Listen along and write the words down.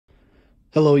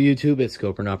Hello YouTube, it's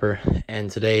Gopernupper,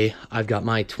 and today I've got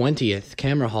my 20th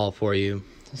camera haul for you.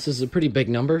 This is a pretty big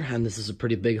number, and this is a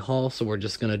pretty big haul, so we're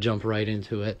just going to jump right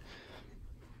into it.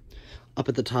 Up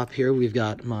at the top here, we've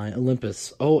got my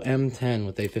Olympus OM10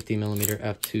 with a 50mm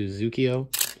f2 Zuikio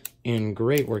in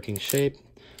great working shape.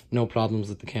 No problems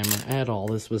with the camera at all.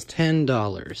 This was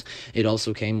 $10. It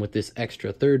also came with this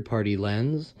extra third-party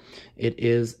lens. It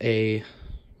is a...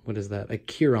 what is that? A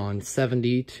Kiron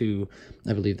 70 to,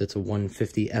 I believe that's a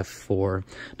 150 f4.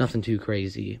 Nothing too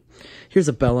crazy. Here's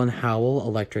a Bell & Howell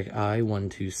Electric Eye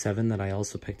 127 that I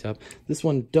also picked up. This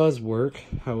one does work,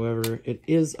 however, it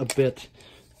is a bit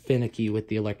finicky with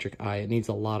the electric eye. It needs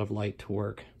a lot of light to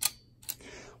work.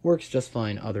 Works just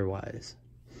fine otherwise.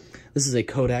 This is a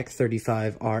Kodak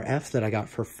 35 RF that I got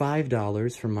for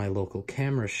 $5 from my local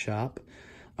camera shop.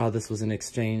 This was in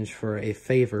exchange for a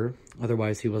favor,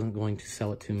 otherwise he wasn't going to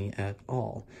sell it to me at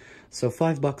all. So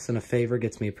 $5 and a favor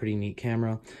gets me a pretty neat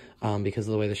camera. Because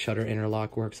of the way the shutter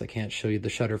interlock works, I can't show you the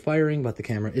shutter firing, but the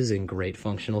camera is in great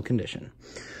functional condition.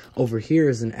 Over here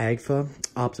is an Agfa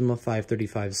Optima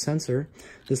 535 sensor.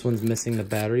 This one's missing the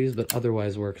batteries, but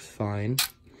otherwise works fine.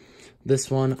 This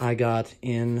one I got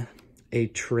in a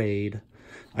trade.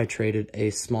 I traded a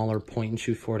smaller point and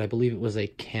shoot for it. I believe it was a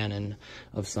Canon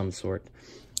of some sort.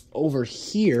 Over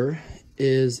here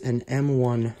is an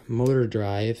M1 motor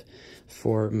drive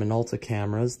for Minolta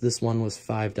cameras. This one was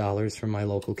 $5 from my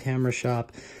local camera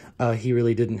shop. He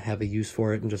really didn't have a use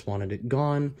for it and just wanted it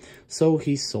gone, so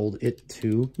he sold it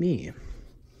to me.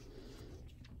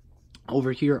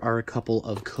 Over here are a couple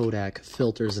of Kodak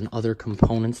filters and other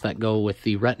components that go with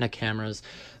the Retina cameras.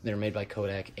 They're made by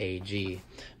Kodak AG.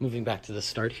 Moving back to the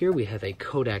start here, we have a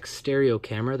Kodak stereo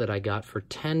camera that I got for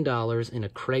 $10 in a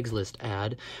Craigslist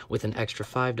ad with an extra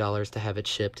 $5 to have it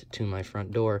shipped to my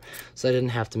front door. So I didn't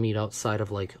have to meet outside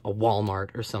of like a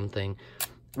Walmart or something.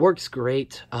 Works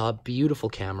great. Beautiful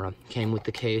camera. Came with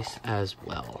the case as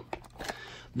well.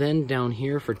 Then down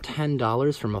here for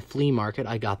 $10 from a flea market,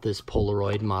 I got this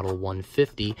Polaroid Model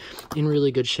 150 in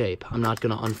really good shape. I'm not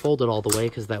going to unfold it all the way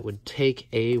because that would take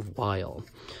a while.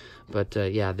 But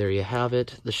yeah, there you have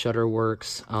it. The shutter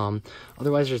works.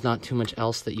 Otherwise, there's not too much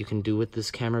else that you can do with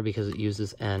this camera because it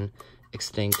uses an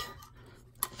extinct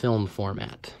film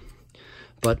format.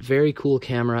 But very cool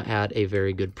camera at a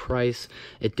very good price.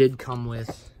 It did come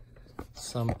with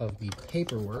some of the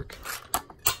paperwork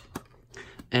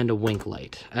and a wink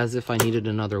light, as if I needed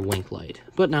another wink light.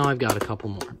 But now I've got a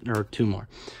couple more, or two more.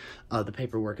 The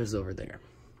paperwork is over there.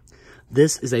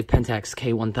 This is a Pentax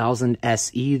K1000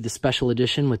 SE, the special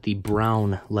edition with the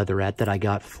brown leatherette that I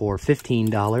got for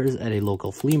 $15 at a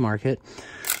local flea market.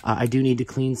 I do need to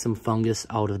clean some fungus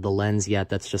out of the lens yet.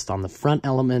 That's just on the front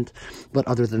element. But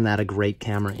other than that, a great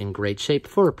camera in great shape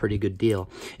for a pretty good deal.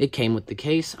 It came with the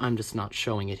case. I'm just not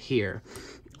showing it here.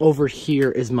 Over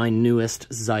here is my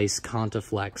newest Zeiss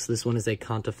Contaflex. This one is a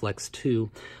Contaflex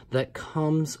 2 that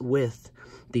comes with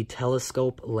the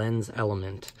telescope lens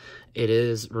element. It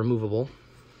is removable.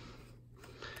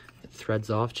 It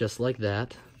threads off just like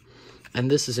that.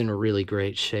 And this is in really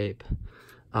great shape.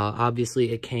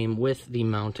 Obviously, it came with the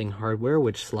mounting hardware,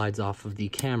 which slides off of the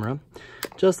camera,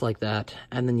 just like that.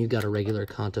 And then you've got a regular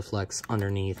Contaflex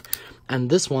underneath. And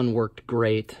this one worked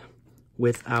great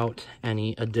without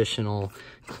any additional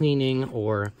cleaning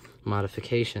or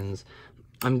modifications.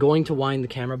 I'm going to wind the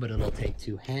camera, but it'll take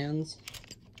two hands.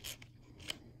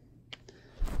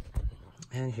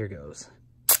 And here goes.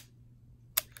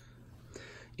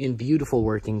 In beautiful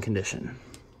working condition.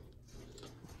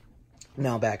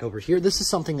 Now back over here, this is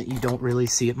something that you don't really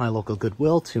see at my local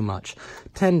Goodwill too much.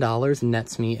 $10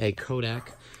 nets me a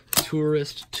Kodak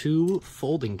Tourist 2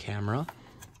 folding camera.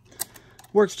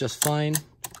 Works just fine.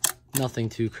 Nothing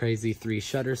too crazy. 3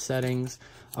 shutter settings,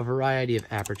 a variety of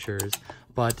apertures,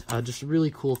 but just a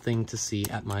really cool thing to see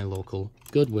at my local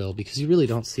Goodwill because you really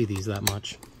don't see these that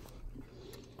much.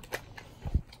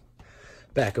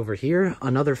 Back over here,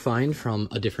 another find from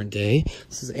a different day.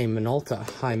 This is a Minolta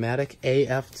Himatic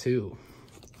AF2.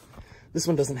 This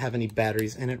one doesn't have any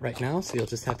batteries in it right now, so you'll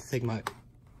just have to take my...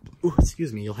 Ooh,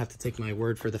 excuse me, you'll have to take my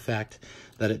word for the fact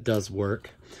that it does work.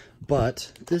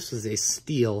 But this is a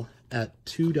steal at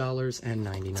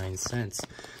 $2.99.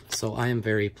 So I am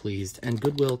very pleased. And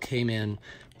Goodwill came in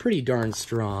pretty darn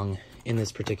strong in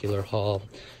this particular haul,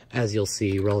 as you'll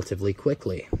see relatively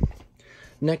quickly.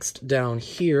 Next down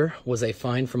here was a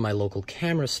find from my local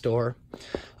camera store.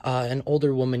 An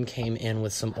older woman came in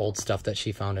with some old stuff that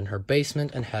she found in her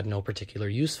basement and had no particular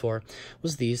use for.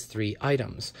 Was these 3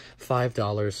 items.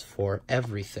 $5 for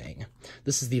everything.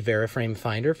 This is the Veriframe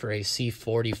finder for a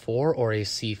C44 or a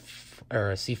C4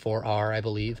 or a C4R, I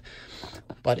believe,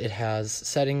 but it has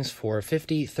settings for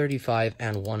 50, 35,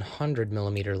 and 100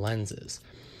 millimeter lenses.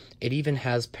 It even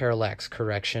has parallax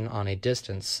correction on a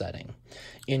distance setting.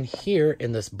 In here,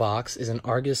 in this box, is an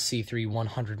Argus C3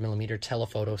 100mm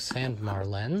telephoto Sandmar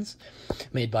lens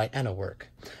made by Enawork.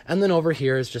 And then over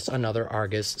here is just another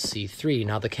Argus C3.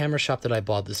 Now, the camera shop that I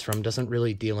bought this from doesn't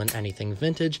really deal in anything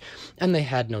vintage, and they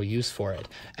had no use for it.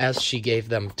 As she gave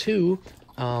them two,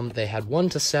 they had one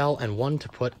to sell and one to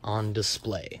put on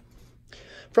display.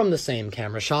 From the same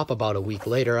camera shop, about a week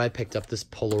later, I picked up this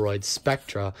Polaroid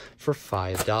Spectra for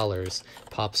 $5.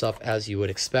 Pops up as you would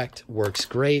expect, works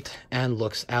great, and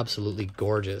looks absolutely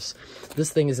gorgeous.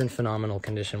 This thing is in phenomenal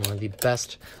condition, one of the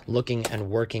best looking and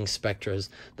working Spectras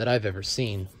that I've ever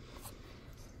seen.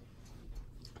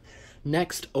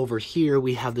 Next, over here,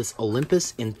 we have this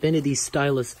Olympus Infinity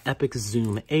Stylus Epic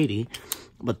Zoom 80,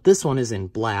 but this one is in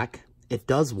black. It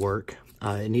does work.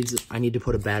 I need to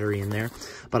put a battery in there,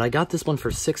 but I got this one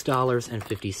for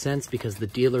 $6.50 because the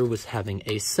dealer was having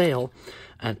a sale,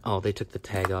 and oh, they took the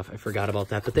tag off. I forgot about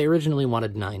that, but they originally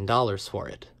wanted $9 for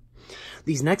it.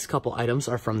 These next couple items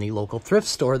are from the local thrift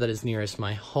store that is nearest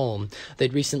my home.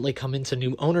 They'd recently come into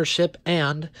new ownership,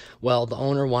 and, well, the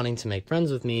owner wanting to make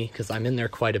friends with me, because I'm in there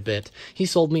quite a bit, he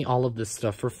sold me all of this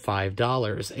stuff for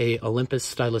 $5. A Olympus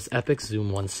Stylus Epic Zoom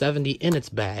 170 in its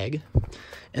bag.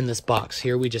 In this box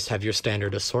here, we just have your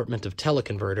standard assortment of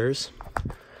teleconverters.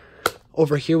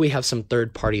 Over here, we have some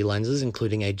third-party lenses,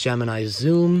 including a Gemini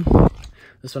Zoom.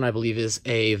 This one, I believe, is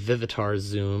a Vivitar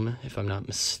Zoom, if I'm not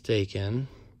mistaken.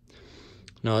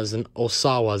 No, it's an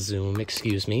Osawa Zoom,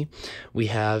 excuse me. We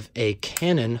have a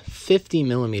Canon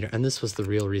 50mm, and this was the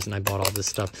real reason I bought all this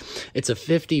stuff. It's a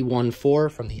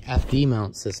 50-1.4 from the FD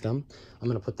mount system. I'm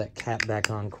going to put that cap back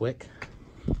on quick.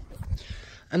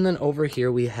 And then over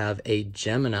here we have a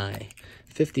Gemini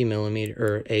 50mm,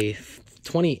 or a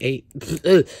 28,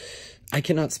 I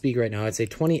cannot speak right now. It's a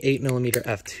 28mm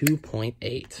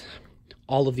f2.8.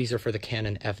 All of these are for the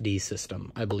Canon FD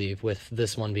system, I believe, with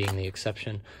this one being the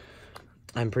exception.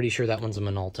 I'm pretty sure that one's a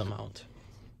Minolta mount.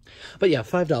 But yeah,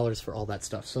 $5 for all that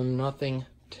stuff, so nothing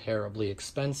terribly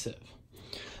expensive.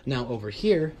 Now over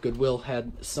here, Goodwill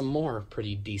had some more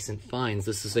pretty decent finds.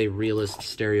 This is a Realist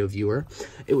stereo viewer.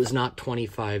 It was not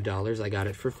 $25. I got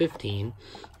it for $15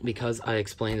 because I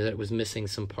explained that it was missing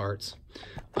some parts.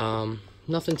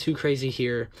 Nothing too crazy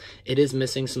here. It is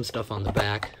missing some stuff on the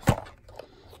back.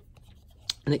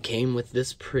 And it came with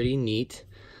this pretty neat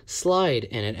slide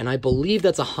in it, and I believe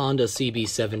that's a Honda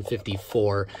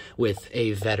CB754 with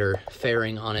a Vetter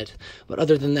fairing on it, but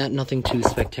other than that, nothing too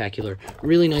spectacular.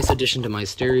 Really nice addition to my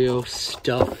stereo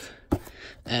stuff,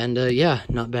 and yeah,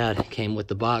 not bad. It came with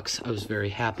the box. I was very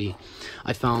happy.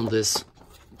 I found this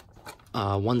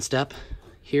One Step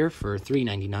here for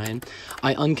 $3.99.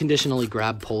 I unconditionally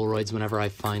grab Polaroids whenever I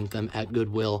find them at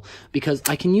Goodwill because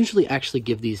I can usually actually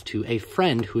give these to a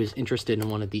friend who is interested in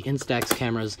one of the Instax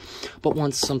cameras but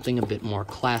wants something a bit more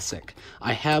classic.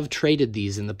 I have traded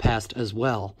these in the past as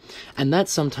well, and that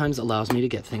sometimes allows me to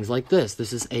get things like this.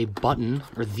 This is a button,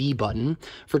 or the button,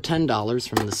 for $10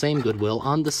 from the same Goodwill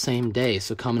on the same day,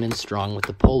 so coming in strong with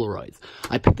the Polaroids.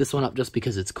 I picked this one up just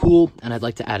because it's cool and I'd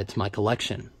like to add it to my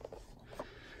collection.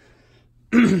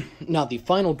 Now, the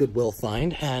final Goodwill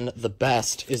find, and the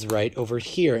best, is right over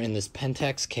here in this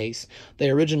Pentax case. They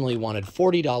originally wanted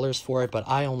 $40 for it, but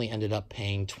I only ended up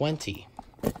paying $20.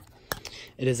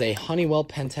 It is a Honeywell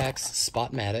Pentax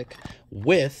Spotmatic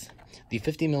with the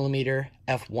 50mm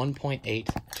f1.8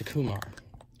 Takumar.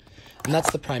 And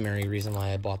that's the primary reason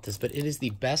why I bought this, but it is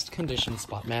the best conditioned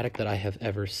Spotmatic that I have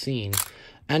ever seen,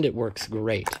 and it works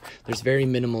great. There's very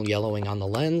minimal yellowing on the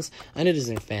lens, and it is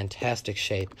in fantastic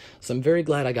shape. So I'm very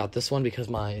glad I got this one because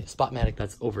my Spotmatic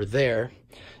that's over there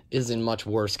is in much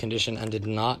worse condition and did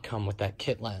not come with that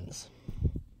kit lens.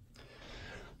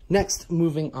 Next,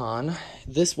 moving on,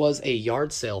 this was a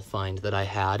yard sale find that I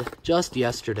had just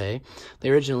yesterday. They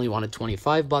originally wanted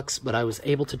 $25, but I was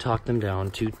able to talk them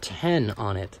down to $10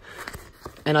 on it.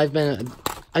 And I've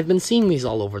been seeing these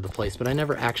all over the place, but I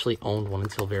never actually owned one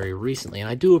until very recently. And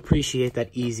I do appreciate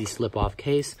that easy slip-off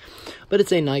case, but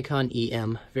it's a Nikon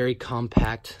EM, very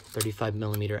compact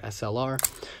 35mm SLR,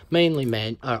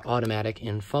 mainly automatic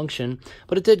in function,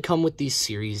 but it did come with the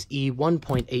Series E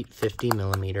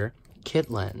 1.850mm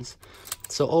kit lens.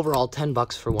 So overall,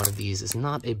 $10 for one of these is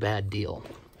not a bad deal.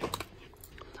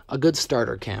 A good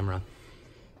starter camera.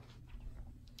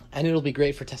 And it'll be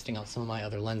great for testing out some of my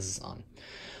other lenses on.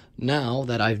 Now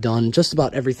that I've done just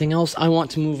about everything else, I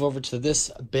want to move over to this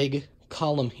big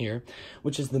column here,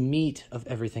 which is the meat of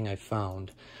everything I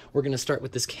found. We're going to start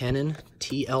with this Canon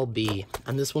TLB,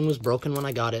 and this one was broken when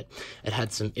I got it. It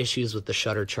had some issues with the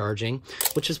shutter charging,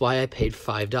 which is why I paid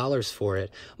 $5 for it.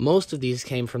 Most of these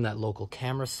came from that local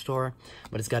camera store,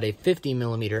 but it's got a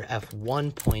 50mm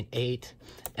f1.8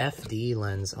 FD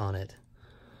lens on it.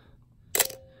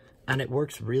 And it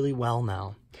works really well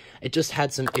now. It just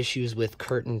had some issues with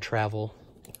curtain travel,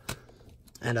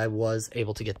 and I was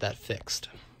able to get that fixed.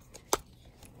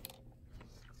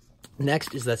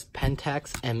 Next is this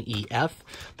Pentax MEF.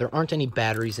 There aren't any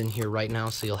batteries in here right now,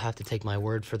 so you'll have to take my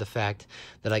word for the fact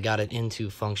that I got it into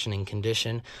functioning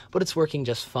condition, but it's working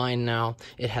just fine now.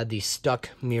 It had the stuck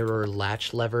mirror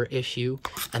latch lever issue,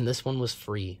 and this one was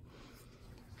free.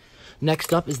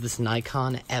 Next up is this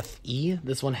Nikon FE.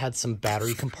 This one had some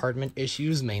battery compartment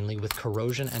issues, mainly with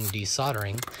corrosion and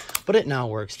desoldering, but it now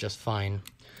works just fine.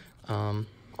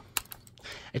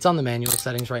 It's on the manual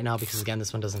settings right now because, again,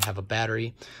 this one doesn't have a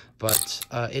battery, but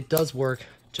it does work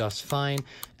just fine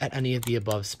at any of the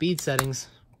above speed settings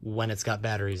when it's got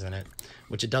batteries in it,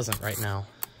 which it doesn't right now.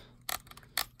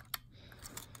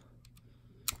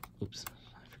 Oops,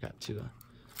 I forgot to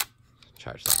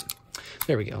charge that.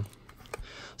 There we go.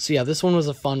 So yeah, this one was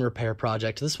a fun repair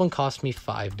project. This one cost me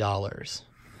 $5.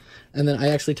 And then I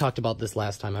actually talked about this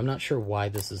last time. I'm not sure why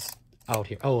this is out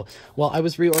here. Oh, well, I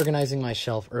was reorganizing my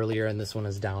shelf earlier, and this one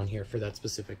is down here for that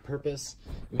specific purpose.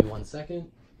 Give me 1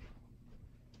 second.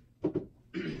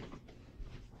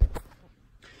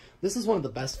 This is one of the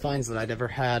best finds that I'd ever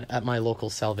had at my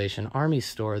local Salvation Army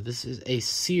store. This is a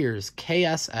Sears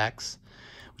KSX,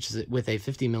 which is with a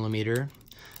 50mm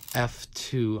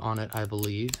f2 on it, I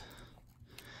believe.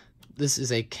 This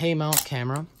is a K-mount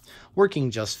camera,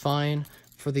 working just fine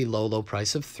for the low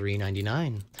price of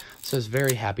 $3.99. So I was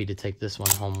very happy to take this one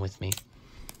home with me.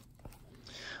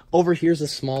 Over here's a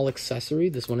small accessory.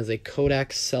 This one is a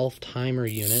Kodak self-timer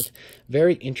unit.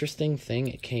 Very interesting thing.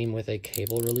 It came with a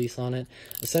cable release on it.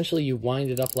 Essentially, you wind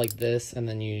it up like this, and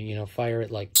then you fire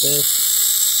it like this.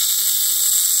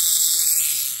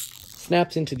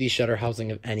 Snaps into the shutter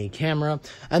housing of any camera,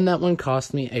 and that one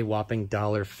cost me a whopping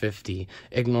 $1.50.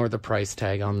 Ignore the price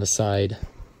tag on the side.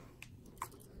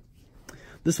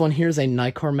 This one here is a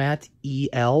Nikormat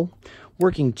EL,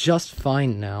 working just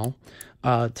fine now.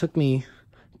 Took me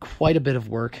quite a bit of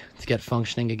work to get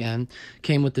functioning again.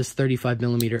 Came with this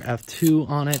 35mm f2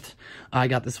 on it. I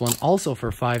got this one also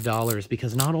for $5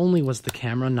 because not only was the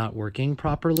camera not working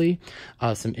properly,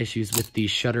 some issues with the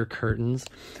shutter curtains.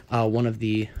 One of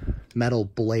the metal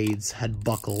blades had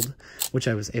buckled, which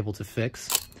I was able to fix.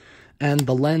 And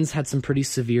the lens had some pretty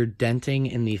severe denting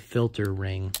in the filter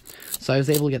ring. So I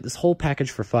was able to get this whole package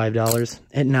for $5.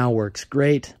 It now works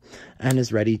great and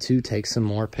is ready to take some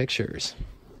more pictures.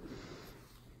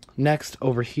 Next,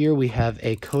 over here, we have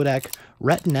a Kodak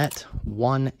Retinet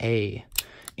 1A.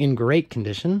 In great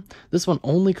condition. This one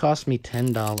only cost me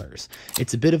 $10.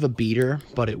 It's a bit of a beater,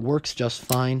 but it works just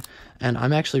fine. And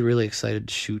I'm actually really excited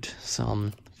to shoot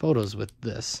some photos with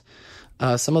this.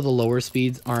 Some of the lower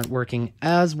speeds aren't working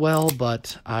as well,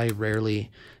 but I rarely,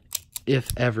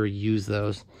 if ever, use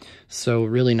those. So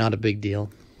really not a big deal.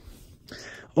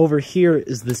 Over here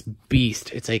is this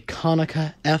beast. It's a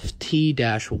Konica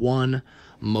FT-1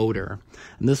 motor.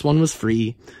 And this one was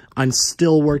free. I'm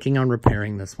still working on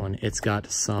repairing this one. It's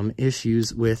got some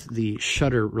issues with the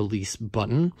shutter release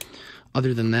button.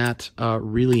 Other than that,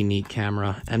 really neat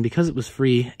camera. And because it was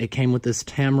free, it came with this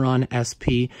Tamron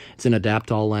SP. It's an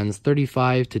Adaptol lens,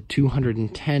 35 to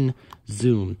 210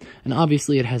 zoom. And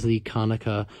obviously it has the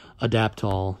Konica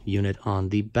Adaptol unit on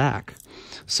the back.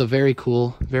 So very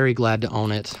cool, very glad to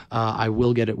own it. I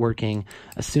will get it working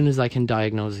as soon as I can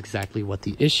diagnose exactly what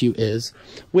the issue is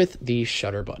with the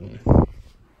shutter button.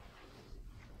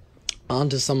 On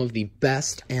to some of the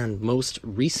best and most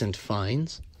recent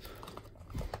finds.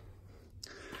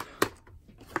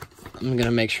 I'm going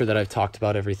to make sure that I've talked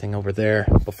about everything over there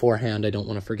beforehand. I don't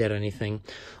want to forget anything.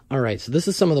 All right, so this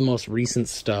is some of the most recent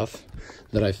stuff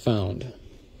that I found.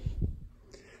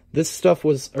 This stuff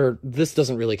was, or this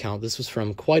doesn't really count. This was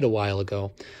from quite a while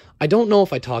ago. I don't know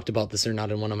if I talked about this or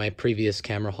not in one of my previous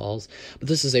camera hauls, but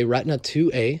this is a Retina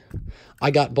 2A. I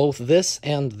got both this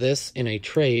and this in a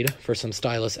trade for some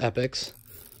Stylus Epics.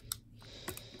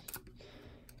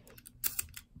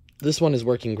 This one is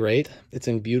working great. It's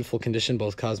in beautiful condition,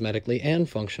 both cosmetically and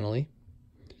functionally.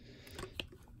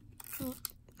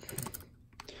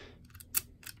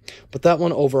 But that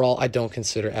one overall I don't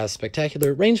consider as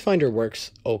spectacular. Rangefinder works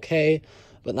okay,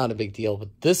 but not a big deal. But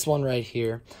this one right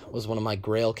here was one of my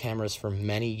grail cameras for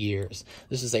many years.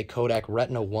 This is a Kodak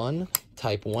Retina 1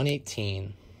 Type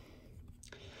 118.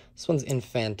 This one's in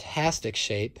fantastic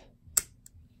shape.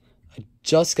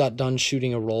 just got done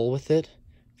shooting a roll with it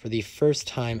for the first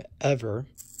time ever.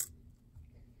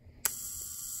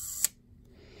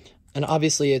 And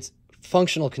obviously its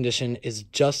functional condition is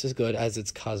just as good as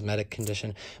its cosmetic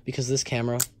condition because this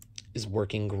camera is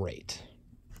working great.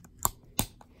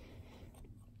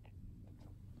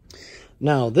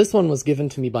 Now, this one was given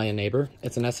to me by a neighbor.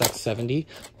 It's an SX70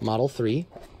 Model 3.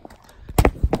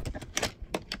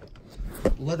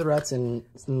 Leatherette's in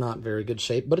not very good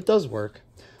shape, but it does work.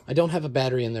 I don't have a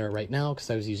battery in there right now because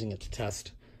I was using it to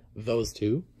test those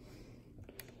two.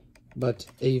 But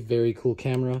a very cool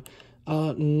camera.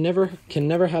 Can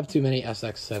never have too many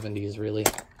SX70s, really.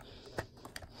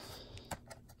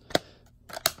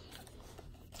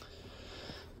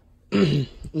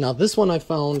 Now, this one I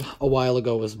found a while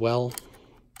ago as well.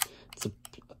 It's a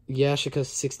Yashica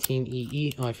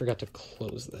 16EE. Oh, I forgot to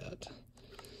close that.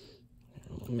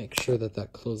 I'll make sure that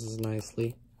that closes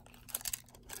nicely.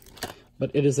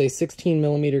 But it is a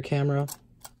 16mm camera.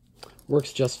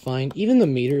 Works just fine. Even the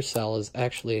meter cell is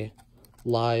actually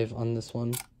live on this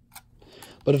one.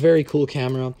 But a very cool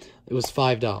camera. It was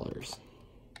 $5.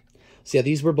 So yeah,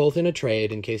 these were both in a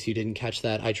trade. In case you didn't catch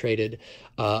that, I traded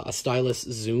a Stylus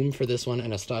Zoom for this one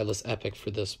and a Stylus Epic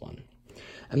for this one.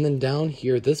 And then down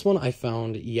here, this one I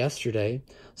found yesterday.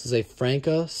 This is a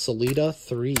Franca Solida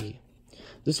 3.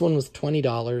 This one was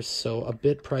 $20, so a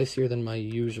bit pricier than my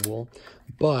usual,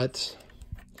 but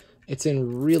it's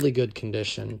in really good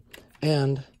condition,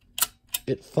 and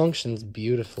it functions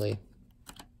beautifully.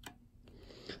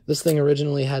 This thing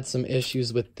originally had some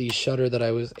issues with the shutter that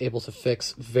I was able to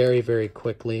fix very, very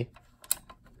quickly.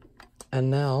 And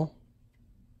now,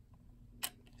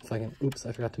 if I can, oops,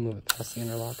 I forgot to move it past the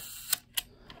interlock.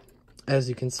 As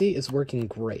you can see, it's working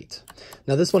great.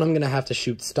 Now this one I'm going to have to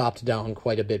shoot stopped down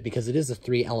quite a bit because it is a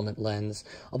 3-element lens,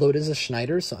 although it is a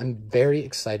Schneider, so I'm very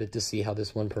excited to see how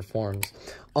this one performs.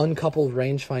 Uncoupled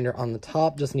rangefinder on the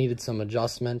top, just needed some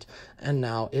adjustment, and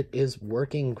now it is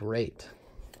working great.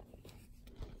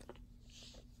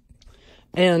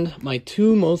 And my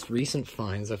two most recent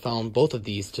finds, I found both of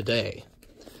these today.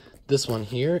 This one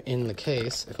here in the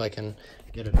case, if I can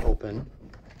get it open,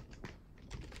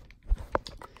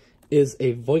 is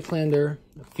a Voigtlander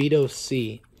Vito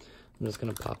C. I'm just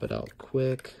going to pop it out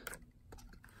quick.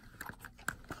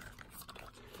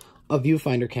 A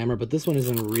viewfinder camera, but this one is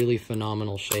in really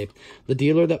phenomenal shape. The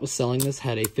dealer that was selling this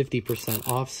had a 50%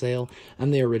 off sale,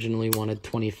 and they originally wanted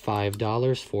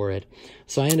 $25 for it.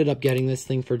 So I ended up getting this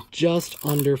thing for just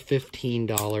under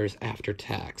 $15 after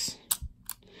tax.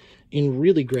 In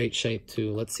really great shape,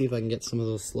 too. Let's see if I can get some of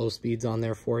those slow speeds on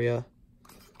there for you.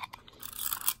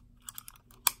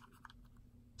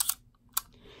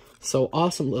 So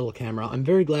awesome little camera. I'm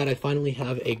very glad I finally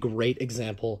have a great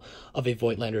example of a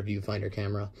Voigtlander viewfinder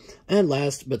camera. And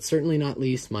last, but certainly not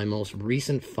least, my most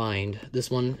recent find. This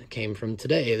one came from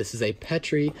today. This is a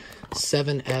Petri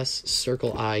 7S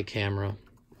Circle I camera.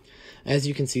 As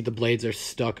you can see, the blades are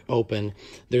stuck open.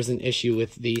 There's an issue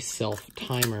with the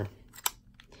self-timer.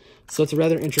 So it's a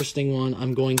rather interesting one.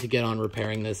 I'm going to get on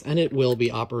repairing this, and it will be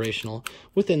operational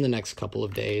within the next couple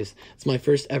of days. It's my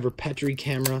first ever Petri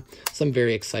camera, so I'm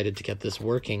very excited to get this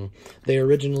working. They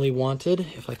originally wanted,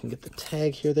 if I can get the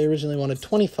tag here, they originally wanted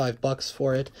 $25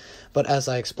 for it, but as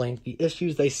I explained the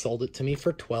issues, they sold it to me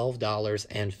for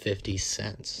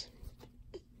 $12.50.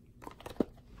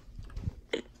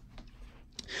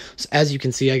 So as you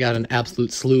can see, I got an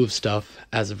absolute slew of stuff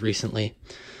as of recently.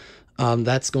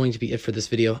 That's going to be it for this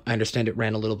video. I understand it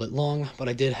ran a little bit long, but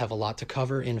I did have a lot to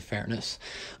cover in fairness.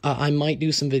 I might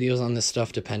do some videos on this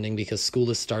stuff depending because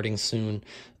school is starting soon.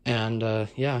 And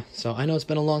yeah, so I know it's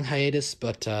been a long hiatus,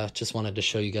 but just wanted to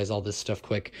show you guys all this stuff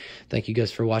quick. Thank you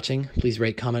guys for watching. Please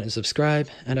rate, comment, and subscribe,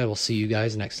 and I will see you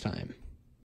guys next time.